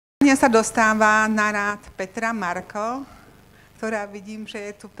mňa sa dostáva na rád Petra Marko, ktorá vidím, že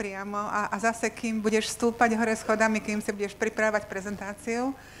je tu priamo a zase, kým budeš stúpať hore schodami, kým si budeš pripravať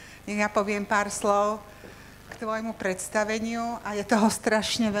prezentáciu, nech ja poviem pár slov k tvojmu predstaveniu a je toho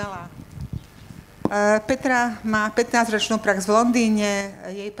strašne veľa. Petra má 15-ročnú prax v Londýne,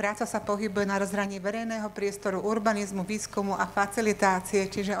 jej práca sa pohybuje na rozhraní verejného priestoru, urbanizmu, výskumu a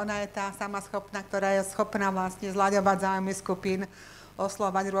facilitácie, čiže ona je tá sama schopná, ktorá je schopná vlastne zlaďovať záujmy skupín,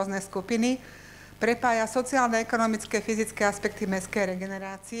 oslovať rôzne skupiny. Prepája sociálne, ekonomické, fyzické aspekty mestskej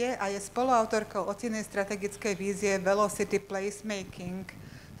regenerácie a je spoluautorkou ocenenej strategickej vízie VeloCity Placemaking,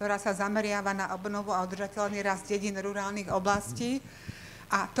 ktorá sa zameriava na obnovu a udržateľný rast dedín rurálnych oblastí.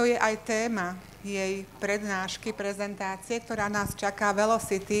 A to je aj téma jej prednášky, prezentácie, ktorá nás čaká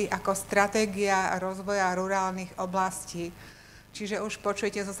VeloCity ako stratégia rozvoja rurálnych oblastí. Čiže už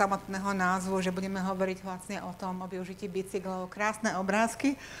počujete zo samotného názvu, že budeme hovoriť vlastne o tom, o využití bicyklov. Krásne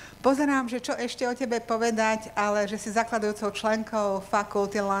obrázky. Pozerám, že čo ešte o tebe povedať, ale že si zakladujúcou členkou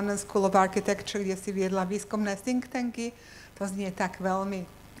Faculty London School of Architecture, kde si viedla výskumné think tanky. To znie tak veľmi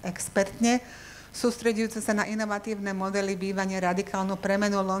expertne. Sústreďujúce sa na inovatívne modely bývania, radikálnu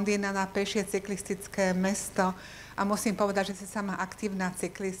premenu Londýna na pešie cyklistické mesto. A musím povedať, že si sama aktívna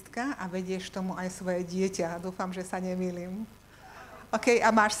cyklistka a vedieš tomu aj svoje dieťa. Dúfam, že sa nemýlim. OK,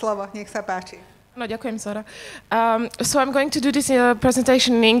 a máš slovo, nech sa páči. No, ďakujem, Sara. So I'm going to do this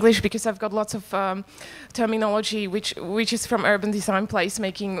presentation in English because I've got lots of terminology which is from urban design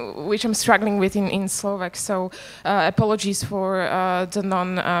placemaking, which I'm struggling with in Slovak. So apologies for the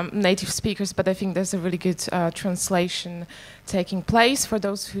non-native speakers, but I think there's a really good translation taking place for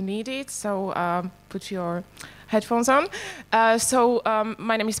those who need it. So put your headphones on.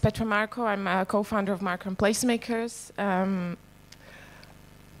 My name is Petra Marko. I'm a co-founder of Marko&Placemakers.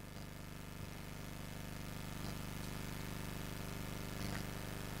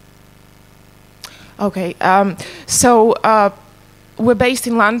 Okay, we're based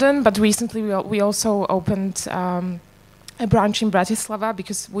in London, but recently we also opened a branch in Bratislava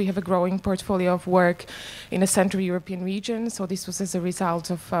because we have a growing portfolio of work in the Central European region. So this was as a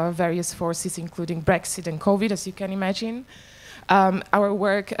result of various forces, including Brexit and COVID, as you can imagine. Our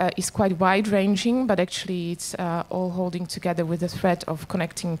work is quite wide-ranging, but actually it's all holding together with the thread of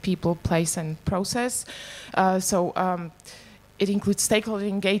connecting people, place, and process. It includes stakeholder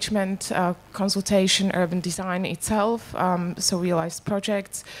engagement, consultation, urban design itself, so realized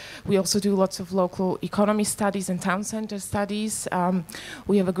projects. We also do lots of local economy studies and town center studies.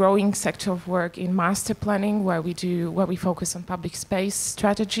 We have a growing sector of work in master planning where we focus on public space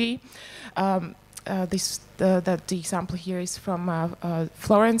strategy. The example here is from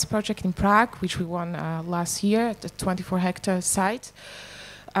Florence project in Prague, which we won last year at the 24-hectare site.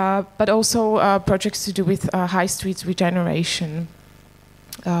 But also projects to do with high streets regeneration.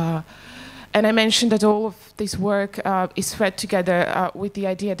 And I mentioned that all of this work is thread together with the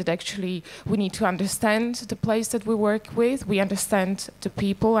idea that actually we need to understand the place that we work with, we understand the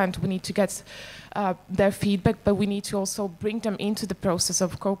people, and we need to get their feedback, but we need to also bring them into the process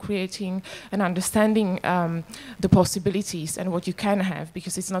of co-creating and understanding the possibilities and what you can have,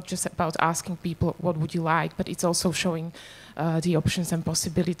 because it's not just about asking people what would you like, but it's also showing the options and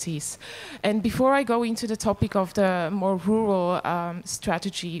possibilities. And before I go into the topic of the more rural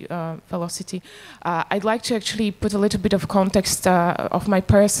strategy, VeloCity, I'd like to actually put a little bit of context of my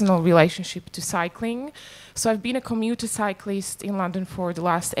personal relationship to cycling. So I've been a commuter cyclist in London for the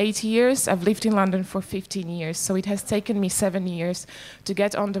last 8 years. I've lived in London for 15 years. So it has taken me 7 years to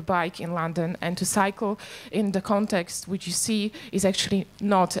get on the bike in London and to cycle in the context which you see is actually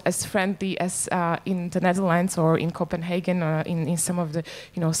not as friendly as in the Netherlands or in Copenhagen or in some of the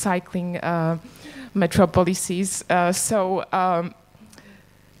cycling metropolises.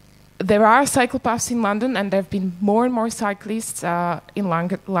 There are cycle paths in London, and there have been more and more cyclists in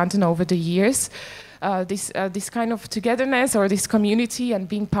London over the years. This kind of togetherness or this community and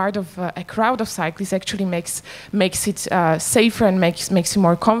being part of a crowd of cyclists actually makes it safer and makes you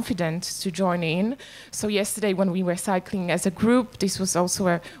more confident to join in. So yesterday when we were cycling as a group, this was also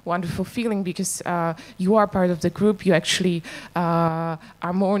a wonderful feeling because you are part of the group, you actually are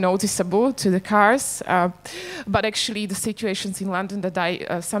more noticeable to the cars. But actually the situations in London that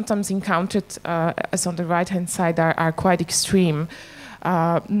I sometimes encountered, as on the right-hand side, are quite extreme.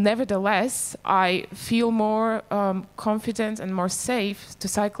 Nevertheless, I feel more confident and more safe to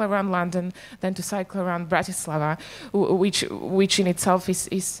cycle around London than to cycle around Bratislava, which in itself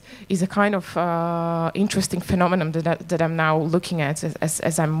is a kind of interesting phenomenon that I'm now looking at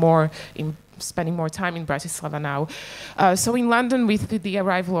as I'm spending more time in Bratislava now. So in London, with the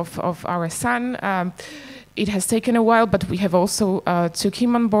arrival of our son, it has taken a while, but we have also took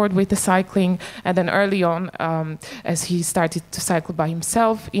him on board with the cycling, and then early on, as he started to cycle by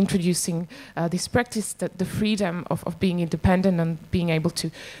himself, introducing this practice, the freedom of being independent and being able to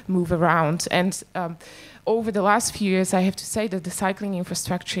move around. And over the last few years, I have to say that the cycling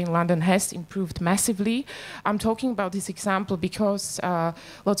infrastructure in London has improved massively. I'm talking about this example because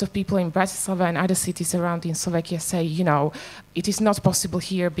lots of people in Bratislava and other cities around in Slovakia say, you know, it is not possible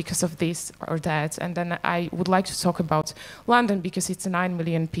here because of this or that. And then I would like to talk about London because it's a 9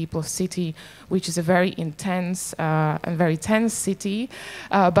 million people city, which is a very intense and very tense city.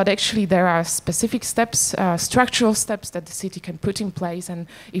 But actually there are specific steps, structural steps that the city can put in place. And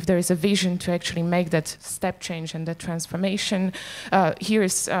if there is a vision to actually make that step change and that transformation, here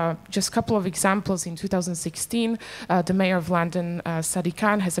is just a couple of examples. In 2016, the Mayor of London, Sadiq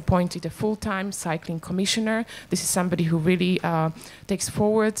Khan, has appointed a full-time cycling commissioner. This is somebody who really takes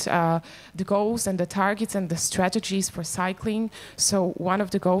forward the goals and the targets and the strategies for cycling. So one of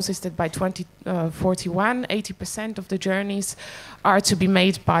the goals is that by 2041, 80% of the journeys are to be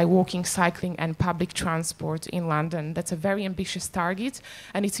made by walking, cycling and public transport in London. That's a very ambitious target,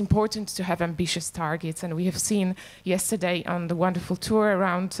 and it's important to have ambitious targets. And we have seen yesterday on the wonderful tour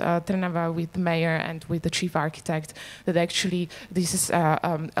around Trnava with the mayor and with the chief architect that actually this is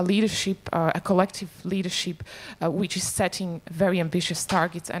a leadership, a collective leadership, which is setting very ambitious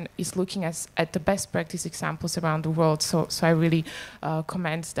targets and is looking at the best practice examples around the world. So I really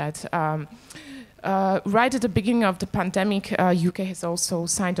commend that. Right at the beginning of the pandemic, UK has also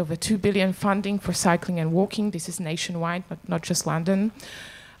signed over 2 billion funding for cycling and walking. This is nationwide, not just London.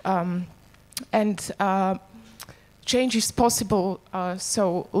 And change is possible,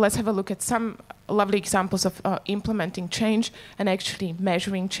 so let's have a look at some lovely examples of implementing change and actually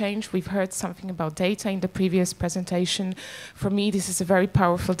measuring change. We've heard something about data in the previous presentation. For me, this is a very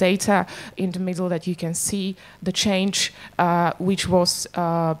powerful data in the middle that you can see the change which was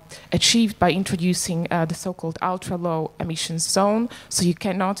achieved by introducing the so-called ultra-low emissions zone. So you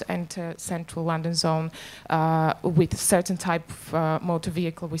cannot enter central London zone with a certain type of motor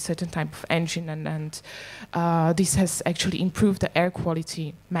vehicle, with certain type of engine, and this has actually improved the air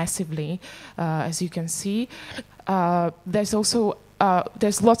quality massively. As you can see, there's also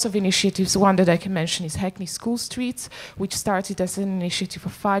there's lots of initiatives. One that I can mention is Hackney School Streets, which started as an initiative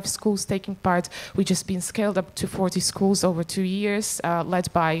of 5 schools taking part, which has been scaled up to 40 schools over 2 years,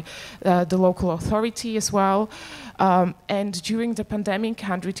 led by the local authority as well. And during the pandemic,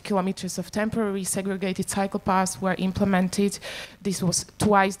 100 kilometers of temporary segregated cycle paths were implemented. This was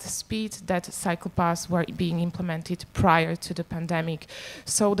twice the speed that cycle paths were being implemented prior to the pandemic.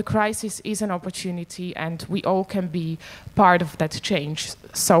 So the crisis is an opportunity, and we all can be part of that change.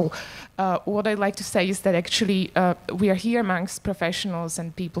 So what I'd like to say is that actually we are here amongst professionals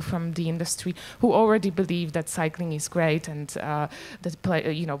and people from the industry who already believe that cycling is great and that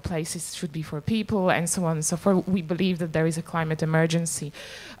places should be for people and so on and so forth. We believe that there is a climate emergency.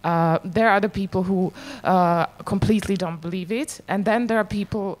 There are other people who completely don't believe it, and then there are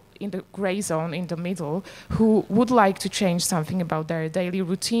people in the gray zone in the middle who would like to change something about their daily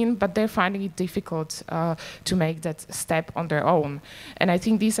routine, but they're finding it difficult to make that step on their own. And I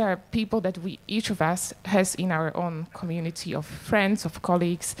think these are people that each of us has in our own community of friends, of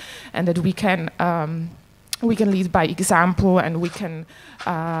colleagues, and that we can lead by example, and we can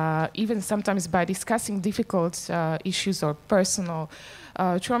even sometimes by discussing difficult issues or personal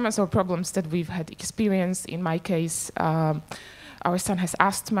traumas or problems that we've had experienced. In my case, our son has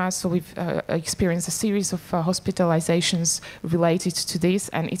asthma, so we've experienced a series of hospitalizations related to this,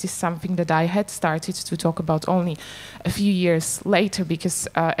 and it is something that I had started to talk about only a few years later, because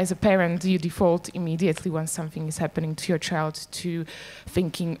as a parent, you default immediately when something is happening to your child to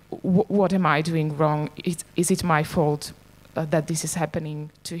thinking, what am I doing wrong? Is it my fault that this is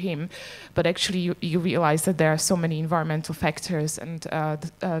happening to him? But actually you realize that there are so many environmental factors and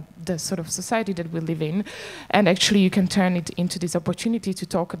the sort of society that we live in, and actually you can turn it into this opportunity to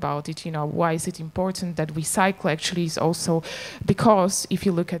talk about it. You know, why is it important that we cycle? Actually is also because if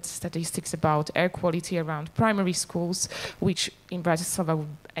you look at statistics about air quality around primary schools, which in Bratislava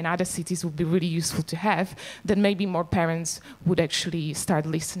and other cities would be really useful to have, then maybe more parents would actually start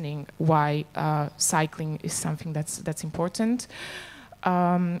listening why cycling is something that's important.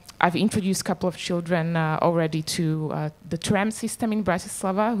 I've introduced a couple of children already to the tram system in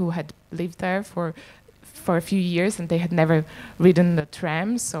Bratislava who had lived there for for a few years, and they had never ridden the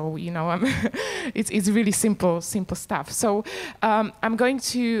tram. So you know, it's really simple stuff. So I'm going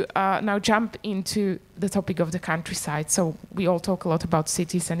to now jump into the topic of the countryside. So we all talk a lot about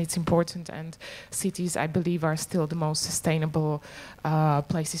cities, and it's important. And cities, I believe, are still the most sustainable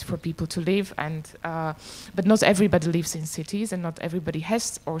places for people to live. And but not everybody lives in cities, and not everybody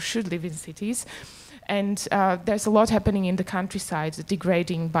has or should live in cities. And there's a lot happening in the countryside,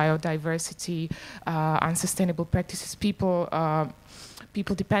 degrading biodiversity, unsustainable practices, people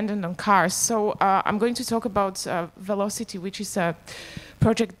dependent on cars. So I'm going to talk about VeloCity, which is a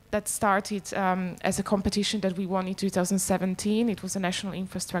project that started as a competition that we won in 2017. It was a National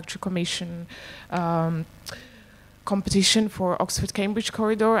Infrastructure Commission competition for Oxford-Cambridge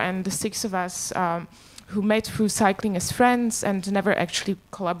corridor, and the 6 of us who met through cycling as friends and never actually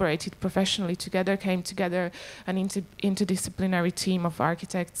collaborated professionally together, came together, an interdisciplinary team of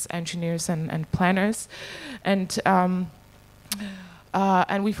architects, engineers, and planners. And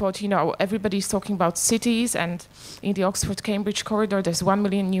we thought, you know, everybody's talking about cities, and in the Oxford-Cambridge corridor, there's 1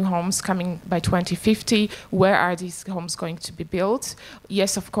 million new homes coming by 2050. Where are these homes going to be built?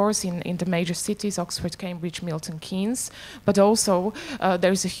 Yes, of course, in the major cities, Oxford, Cambridge, Milton Keynes, but also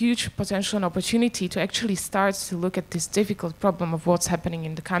there's a huge potential and opportunity to actually start to look at this difficult problem of what's happening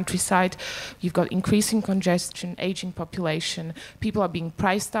in the countryside. You've got increasing congestion, aging population, people are being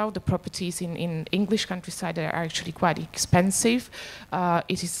priced out. The properties in English countryside are actually quite expensive.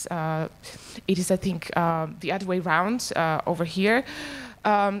 It is, I think, the other way around over here.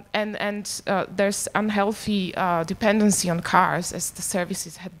 And there's unhealthy dependency on cars as the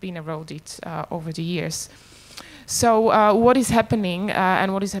services have been eroded over the years. So what is happening,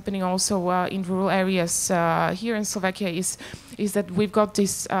 and what is happening also in rural areas here in Slovakia is that we've got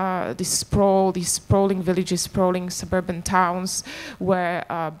this sprawl, these sprawling villages, sprawling suburban towns where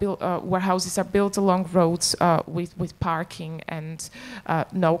houses are built along roads with parking and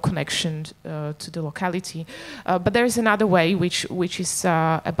no connection to the locality. But there is another way which is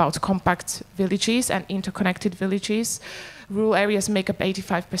about compact villages and interconnected villages. Rural areas make up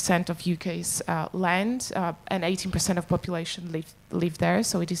 85% of UK's land, and 18% of population live there,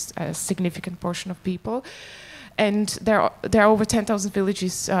 so it is a significant portion of people. And there are over 10,000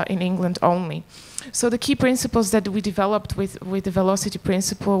 villages in England only. So the key principles that we developed with the VeloCity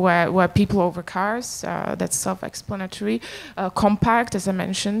principle were people over cars, that's self-explanatory. Compact, as I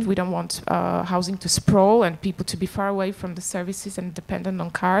mentioned, we don't want housing to sprawl and people to be far away from the services and dependent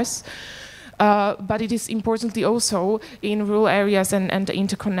on cars. But it is importantly also in rural areas and the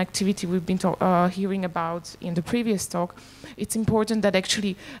interconnectivity we've been hearing about in the previous talk. It's important that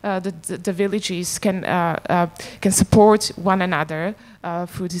actually the villages can support one another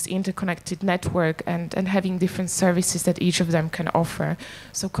through this interconnected network and having different services that each of them can offer.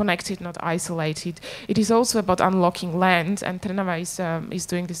 So connected, not isolated. It is also about unlocking land, and Trnava is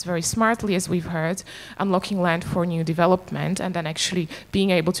doing this very smartly, as we've heard, unlocking land for new development and then actually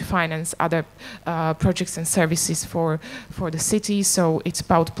being able to finance other projects and services for the city. So it's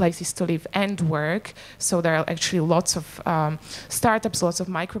about places to live and work. So there are actually lots of startups, lots of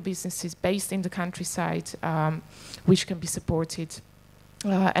micro businesses based in the countryside which can be supported.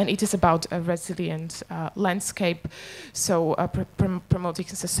 And it is about a resilient landscape, so promoting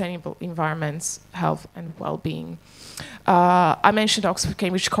sustainable environments, health and well-being. I mentioned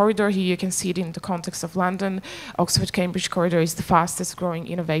Oxford-Cambridge corridor. Here you can see it in the context of London. Oxford-Cambridge corridor is the fastest growing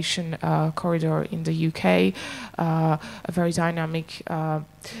innovation corridor in the UK, a very dynamic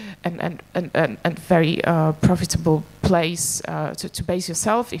and very profitable place to base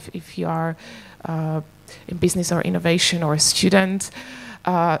yourself if you are in business or innovation or a student.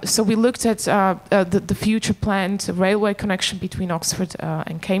 So we looked at the future planned railway connection between Oxford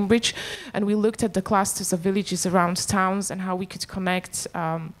and Cambridge, and we looked at the clusters of villages around towns and how we could connect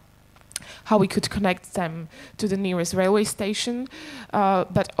them to the nearest railway station,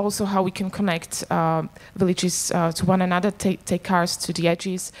 but also how we can connect villages to one another, take cars to the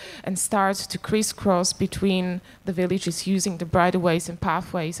edges, and start to crisscross between the villages using the bridleways and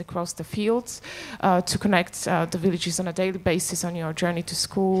pathways across the fields to connect the villages on a daily basis on your journey to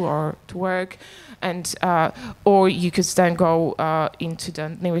school or to work. And or you could then go into the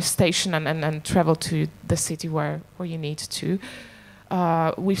nearest station and travel to the city where you need to.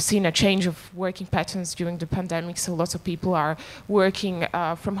 We've seen a change of working patterns during the pandemic, so lots of people are working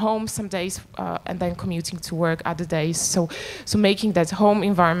from home some days and then commuting to work other days. So making that home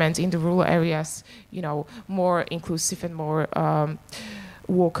environment in the rural areas, more inclusive and more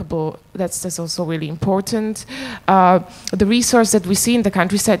walkable. That's also really important. The resource that we see in the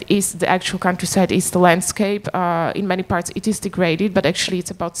countryside is the actual countryside, is the landscape. In many parts it is degraded, but actually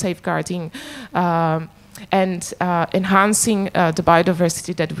it's about safeguarding and enhancing the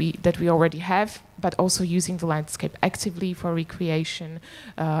biodiversity that we already have, but also using the landscape actively for recreation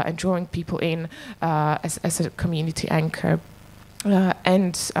and drawing people in as a community anchor.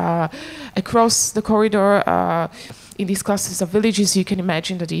 Across the corridor, in these clusters of villages, you can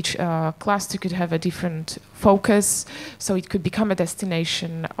imagine that each cluster could have a different focus, so it could become a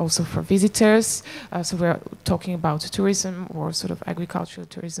destination also for visitors. So we're talking about tourism or sort of agricultural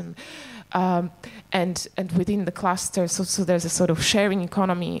tourism. And within the cluster, so there's a sort of sharing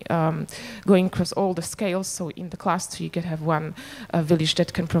economy going across all the scales. So in the cluster, you could have one village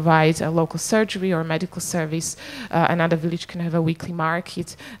that can provide a local surgery or medical service. Another village can have a weekly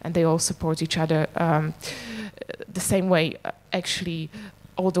market, and they all support each other the same way, actually,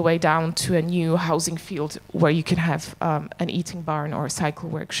 all the way down to a new housing field where you can have an eating barn or a cycle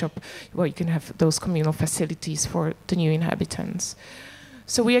workshop, where you can have those communal facilities for the new inhabitants.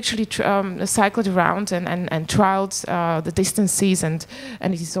 So we actually cycled around and trialed the distances, and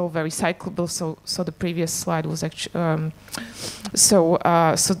it is all very cyclable. So the previous slide was actually so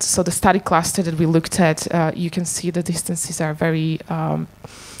the study cluster that we looked at. You can see the distances are very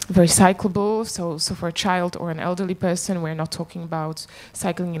cyclable. So for a child or an elderly person, we're not talking about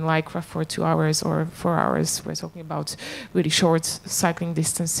cycling in Lycra for 2 hours or 4 hours. We're talking about really short cycling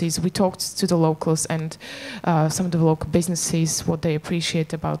distances. We talked to the locals and some of the local businesses, what they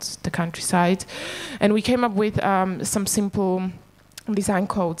appreciate about the countryside. And we came up with some simple design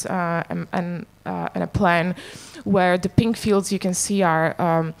codes and a plan where the pink fields you can see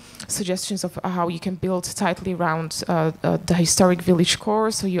are suggestions of how you can build tightly around the historic village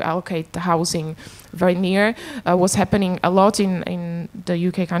core, so you allocate the housing very near. What's happening a lot in the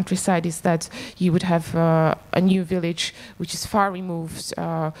UK countryside is that you would have a new village which is far removed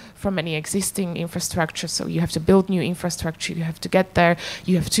from any existing infrastructure, so you have to build new infrastructure, you have to get there,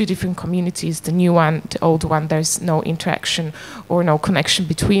 you have two different communities, the new one, the old one, there's no interaction or no connection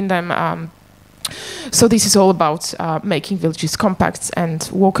between them. So this is all about making villages compact and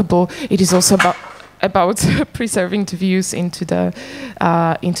walkable. It is also about preserving the views into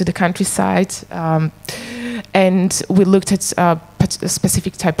the countryside. And we looked at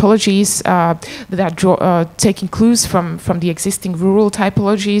specific typologies that are taking clues from the existing rural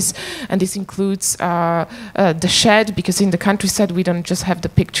typologies, and this includes the shed, because in the countryside we don't just have the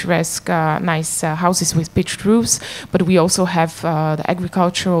picturesque nice houses with pitched roofs, but we also have the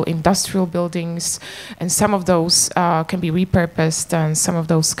agricultural industrial buildings, and some of those can be repurposed, and some of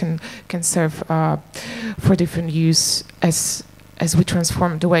those can serve for different use as we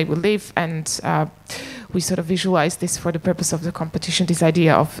transform the way we live. And we sort of visualize this for the purpose of the competition, this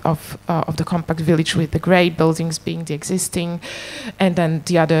idea of the compact village with the grey buildings being the existing, and then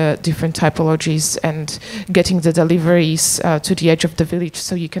the other different typologies, and getting the deliveries to the edge of the village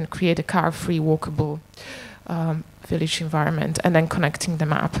so you can create a car-free, walkable village environment, and then connecting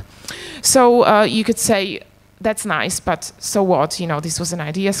them up. So you could say, that's nice, but so what? You know, this was an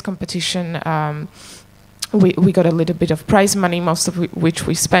ideas competition. We got a little bit of prize money, most of which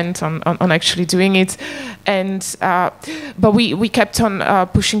we spent on actually doing it, and but we kept on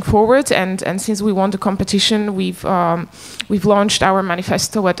pushing forward, and since we won the competition, we've launched our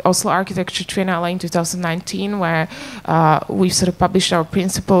manifesto at Oslo Architecture Triennale in 2019, where we've sort of published our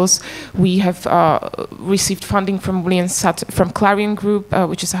principles. We have received funding from Clarion Group,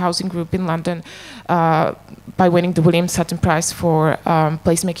 which is a housing group in London, by winning the William Sutton Prize for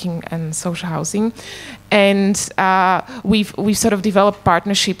placemaking and social housing. And we've sort of developed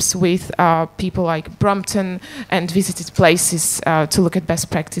partnerships with people like Brompton and Visited Places to look at best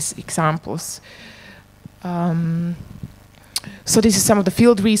practice examples. So this is some of the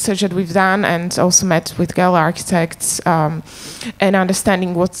field research that we've done, and also met with Gala architects and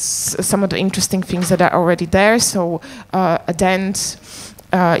understanding what's some of the interesting things that are already there. So a dent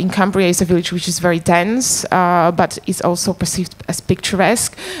in Cumbria is a village which is very dense, but is also perceived as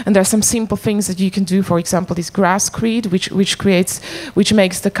picturesque. And there are some simple things that you can do. For example, this grasscrete, which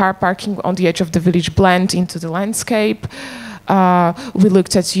makes the car parking on the edge of the village blend into the landscape. We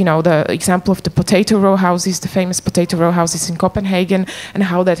looked at, the example of the potato row houses, the famous potato row houses in Copenhagen, and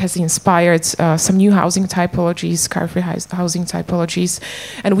how that has inspired some new housing typologies, car-free housing typologies.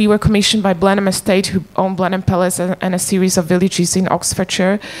 And we were commissioned by Blenheim Estate, who own Blenheim Palace and a series of villages in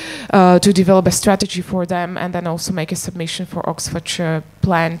Oxfordshire, to develop a strategy for them, and then also make a submission for Oxfordshire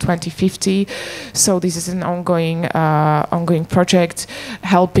Plan 2050. So this is an ongoing project,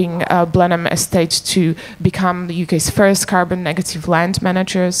 helping Blenheim Estate to become the UK's first carbon negative land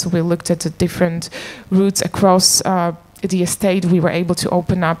manager. So we looked at the different routes across the estate. We were able to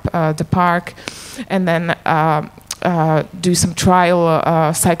open up the park, and then do some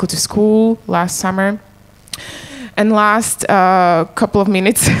trial cycle to school last summer. And last couple of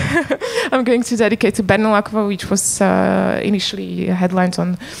minutes, I'm going to dedicate to Benelakova, which was initially headlined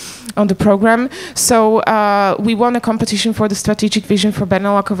on the program. So we won a competition for the strategic vision for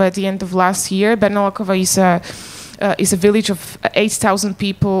Benelakova at the end of last year. Benelakova is a village of 8,000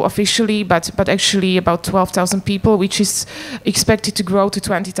 people officially, but actually about 12,000 people, which is expected to grow to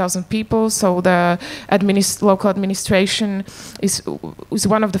 20,000 people. So the local administration is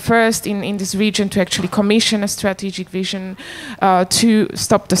one of the first in this region to actually commission a strategic vision to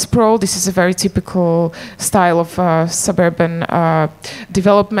stop the sprawl. This is a very typical style of suburban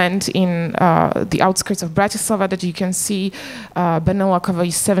development in the outskirts of Bratislava that you can see. Benelakova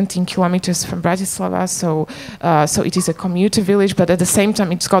is 17 kilometers from Bratislava, so it is a commuter village, but at the same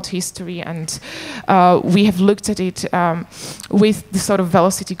time it's got history, and we have looked at it with the sort of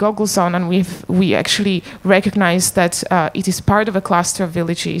VeloCity goggles on, and we actually recognize that it is part of a cluster of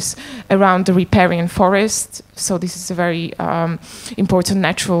villages around the riparian forest. So this is a very important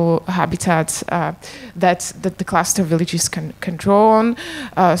natural habitat that the cluster villages can draw on.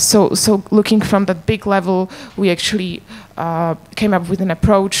 So looking from that big level, we actually came up with an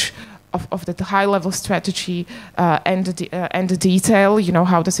approach of the high-level strategy and the detail. You know,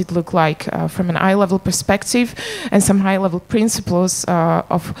 how does it look like from an eye-level perspective, and some high-level principles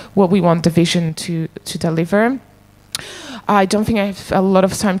of what we want the vision to deliver. I don't think I have a lot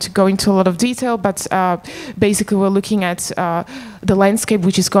of time to go into a lot of detail, but basically we're looking at the landscape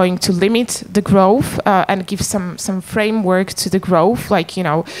which is going to limit the growth and give some framework to the growth, like, you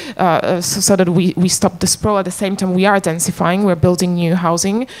know, so that we stop the sprawl. At the same time, we are densifying, we're building new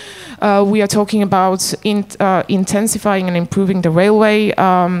housing. We are talking about intensifying and improving the railway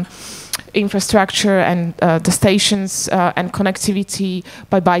infrastructure and the stations and connectivity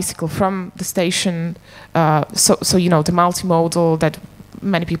by bicycle from the station. So you know, the multimodal that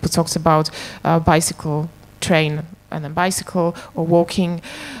many people talks about, bicycle, train, and then bicycle or walking.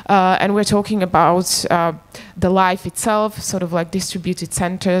 And we're talking about the life itself, sort of like distributed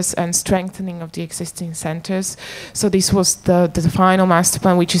centers and strengthening of the existing centers. So this was the final master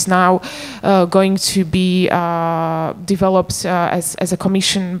plan, which is now going to be developed as a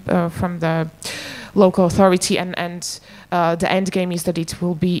commission from the local authority, and the end game is that it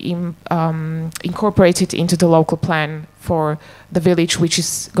will be incorporated into the local plan for the village, which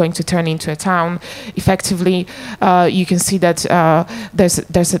is going to turn into a town. Effectively, you can see that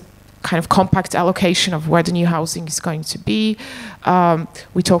there's a kind of compact allocation of where the new housing is going to be.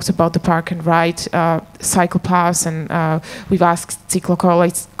 We talked about the park and ride cycle paths, and we've asked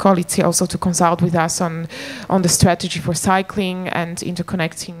Cyklomestá also to consult with us on the strategy for cycling and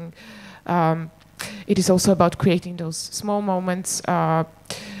interconnecting. It is also about creating those small moments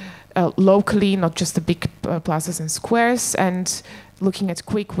locally, not just the big plazas and squares, and looking at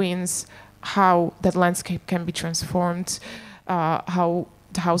quick wins, how that landscape can be transformed, how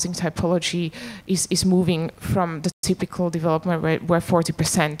the housing typology is moving from the typical development where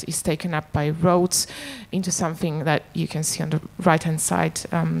 40% is taken up by roads into something that you can see on the right-hand side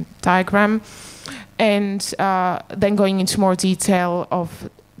diagram. And then going into more detail of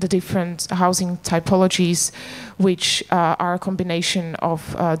the different housing typologies, which are a combination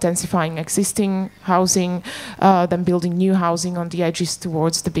of densifying existing housing, then building new housing on the edges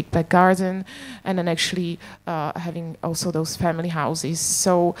towards the big back garden, and then actually having also those family houses.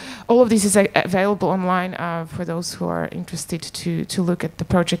 So all of this is available online for those who are interested to look at the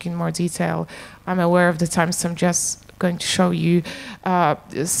project in more detail. I'm aware of the time, so I'm just going to show you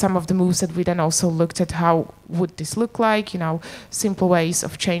some of the moves that we then also looked at. How would this look like? You know, simple ways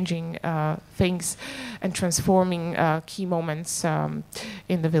of changing things and transforming key moments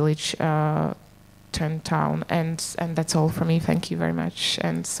in the village turned town. And that's all from me. Thank you very much,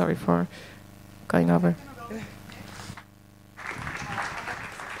 and sorry for going over.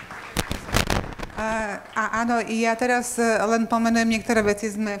 Áno, ja teraz len pomenujem niektoré veci,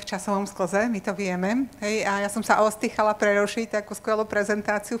 sme v časovom sklze, my to vieme. Hej, a ja som sa ostýchala prerušiť takú skvelú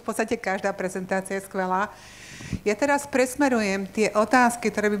prezentáciu, v podstate každá prezentácia je skvelá. Ja teraz presmerujem tie otázky,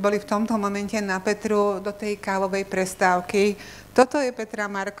 ktoré by boli v tomto momente na Petru, do tej kávovej prestávky. Toto je Petra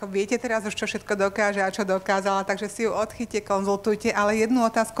Marko, viete teraz už, čo všetko dokáže a čo dokázala, takže si ju odchyťte, konzultujte, ale jednu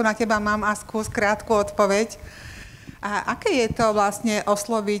otázku na teba mám a skús krátku odpoveď. A aké je to vlastne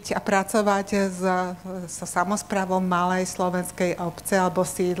osloviť a pracovať so samosprávou malej slovenskej obce alebo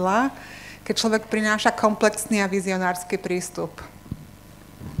sídla, keď človek prináša komplexný a vizionársky prístup?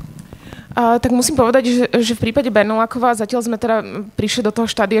 Tak musím povedať, že v prípade Benelakova zatiaľ sme teda prišli do toho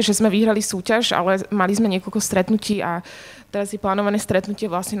štádia, že sme vyhrali súťaž, ale mali sme niekoľko stretnutí a teraz je plánované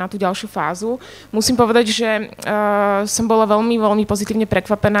stretnutie vlastne na tú ďalšiu fázu. Musím povedať, že som bola veľmi, veľmi pozitívne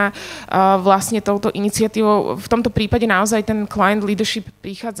prekvapená vlastne touto iniciatívou. V tomto prípade naozaj ten client leadership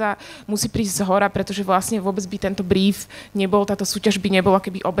musí prísť zhora, pretože vlastne vôbec by tento brief nebol, táto súťaž by nebola,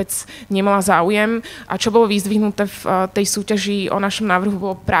 keby obec nemala záujem. A čo bolo vyzdvihnuté v tej súťaži o našom návrhu,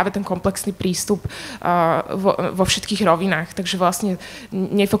 bol práve ten komplexný prístup vo všetkých rovinách. Takže vlastne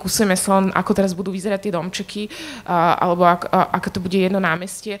nefokusujeme sa len, ako teraz budú vyzerať tie domčeky, alebo ako to bude jedno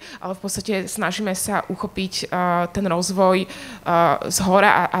námestie, ale v podstate snažíme sa uchopiť ten rozvoj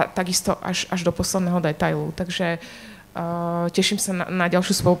zhora a takisto až do posledného detailu. Takže teším sa na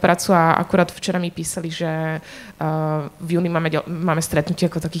ďalšiu spoluprácu a akurát včera mi písali, že v júni máme stretnutie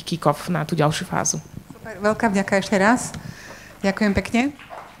ako taký kick-off na tú ďalšiu fázu. Super, veľká vďaka ešte raz. Ďakujem pekne.